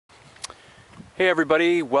Hey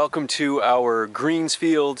everybody, welcome to our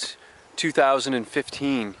Greensfield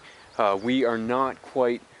 2015. We are not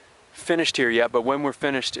quite finished here yet, but when we're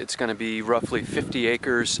finished it's going to be roughly 50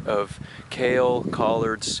 acres of kale,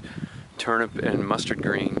 collards, turnip and mustard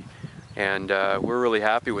green, and we're really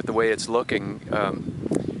happy with the way it's looking.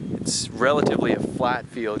 It's relatively a flat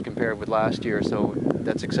field compared with last year, so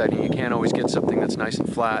that's exciting. You can't always get something that's nice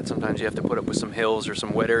and flat. Sometimes you have to put up with some hills or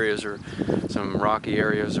some wet areas or some rocky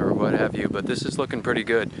areas or what have you, but this is looking pretty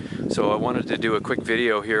good. So I wanted to do a quick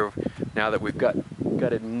video here now that we've got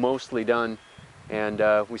it mostly done,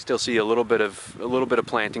 and we still see a little bit of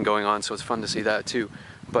planting going on, so it's fun to see that too.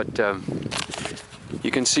 But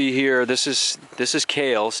you can see here, this is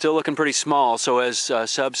kale, still looking pretty small. So as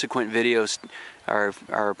subsequent videos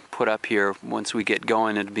are put up here, once we get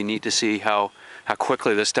going, it'd be neat to see how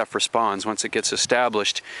quickly this stuff responds once it gets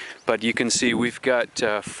established. But you can see we've got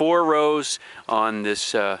 4 rows on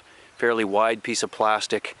this fairly wide piece of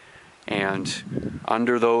plastic, and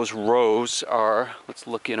under those rows are, let's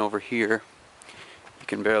look in over here. You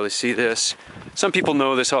can barely see this. Some people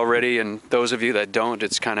know this already, and those of you that don't,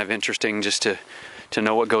 it's kind of interesting just to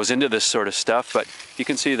know what goes into this sort of stuff. But you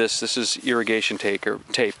can see this is irrigation tape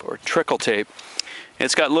or trickle tape.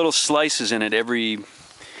 It's got little slices in it every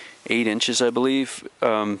 8 inches, I believe,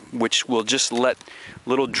 which will just let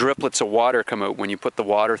little driplets of water come out when you put the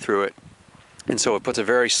water through it. And so it puts a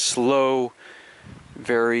very slow,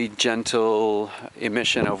 very gentle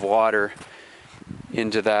emission of water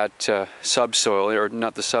into that subsoil, or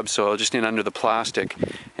not the subsoil, just in under the plastic,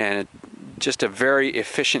 and just a very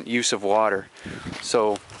efficient use of water.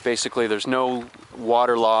 So basically there's no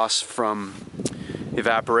water loss from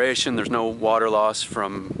evaporation, there's no water loss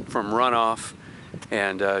from runoff,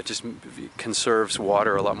 and just conserves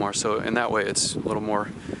water a lot more. So in that way it's a little more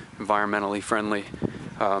environmentally friendly,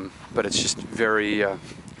 but it's just very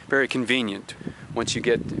very convenient. Once you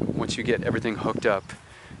get everything hooked up,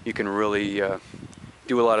 you can really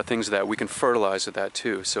do a lot of things with that. We can fertilize with that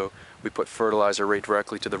too. So we put fertilizer right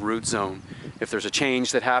directly to the root zone. If there's a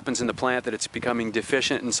change that happens in the plant, that it's becoming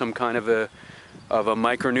deficient in some kind of a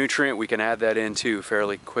micronutrient, we can add that in too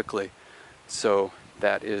fairly quickly. So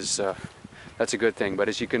that's a good thing. But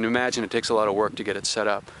as you can imagine, it takes a lot of work to get it set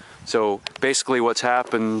up. So basically what's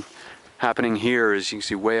happening here is, you can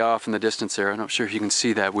see way off in the distance there, I'm not sure if you can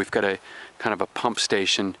see that, we've got a kind of a pump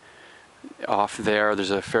station off there.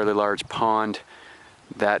 There's a fairly large pond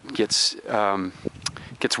that gets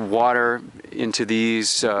water into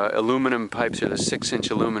these aluminum pipes, or the 6-inch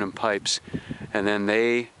aluminum pipes, and then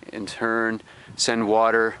they in turn send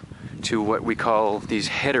water to what we call these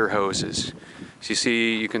header hoses. So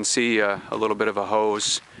you can see a little bit of a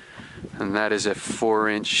hose, and that is a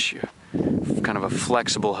 4-inch kind of a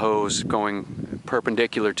flexible hose going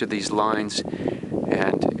perpendicular to these lines,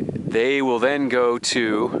 and they will then go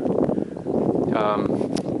to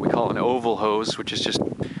what we call an oval hose, which is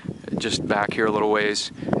just back here a little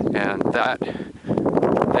ways, and that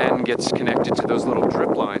then gets connected to those little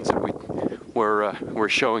drip lines that we were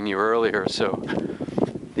showing you earlier. So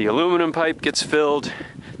the aluminum pipe gets filled,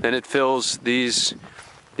 then it fills these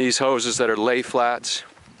hoses that are lay flats,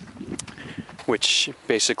 which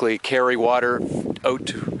basically carry water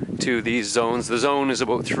out to these zones. The zone is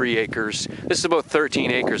about 3 acres. This is about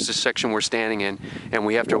 13 acres, this section we're standing in, and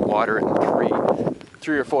we have to water it in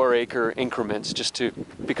 3 or 4 acre increments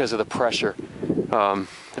because of the pressure,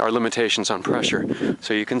 our limitations on pressure.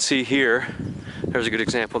 So you can see here, there's a good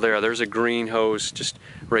example there. There's a green hose just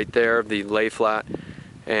right there, the lay flat,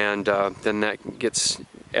 and then that gets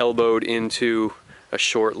elbowed into a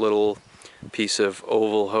short little piece of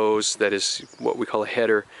oval hose that is what we call a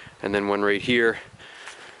header, and then one right here.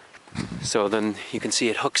 So then you can see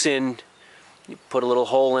it hooks in, you put a little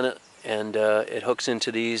hole in it, and it hooks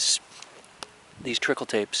into these trickle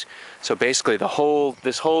tapes. So basically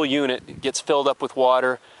this whole unit gets filled up with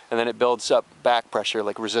water, and then it builds up back pressure,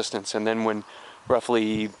 like resistance, and then when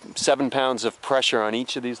roughly 7 pounds of pressure on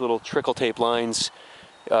each of these little trickle tape lines,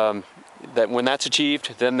 when that's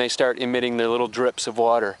achieved, then they start emitting their little drips of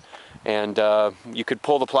water. And you could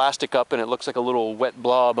pull the plastic up and it looks like a little wet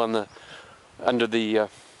blob on the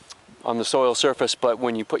soil surface, but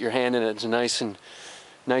when you put your hand in it, it's nice and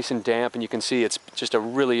damp, and you can see it's just a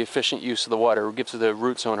really efficient use of the water. It gives the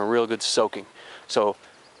root zone a real good soaking. So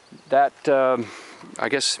that I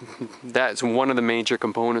guess that's one of the major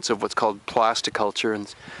components of what's called plasticulture, and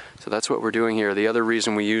so that's what we're doing here. The other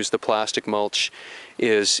reason we use the plastic mulch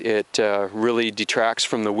is it really detracts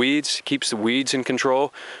from the weeds, keeps the weeds in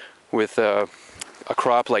control. With a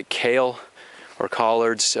crop like kale or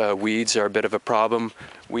collards, weeds are a bit of a problem.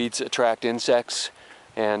 Weeds attract insects,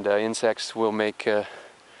 and insects will make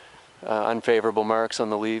unfavorable marks on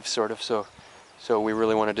the leaves, sort of. So we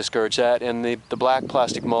really want to discourage that. And the black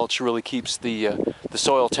plastic mulch really keeps the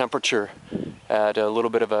soil temperature at a little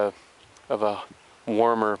bit of a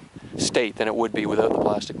warmer state than it would be without the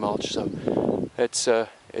plastic mulch. So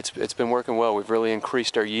it's been working well. We've really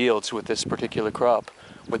increased our yields with this particular crop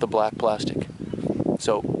with the black plastic.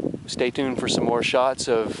 So stay tuned for some more shots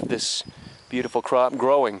of this beautiful crop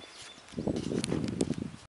growing.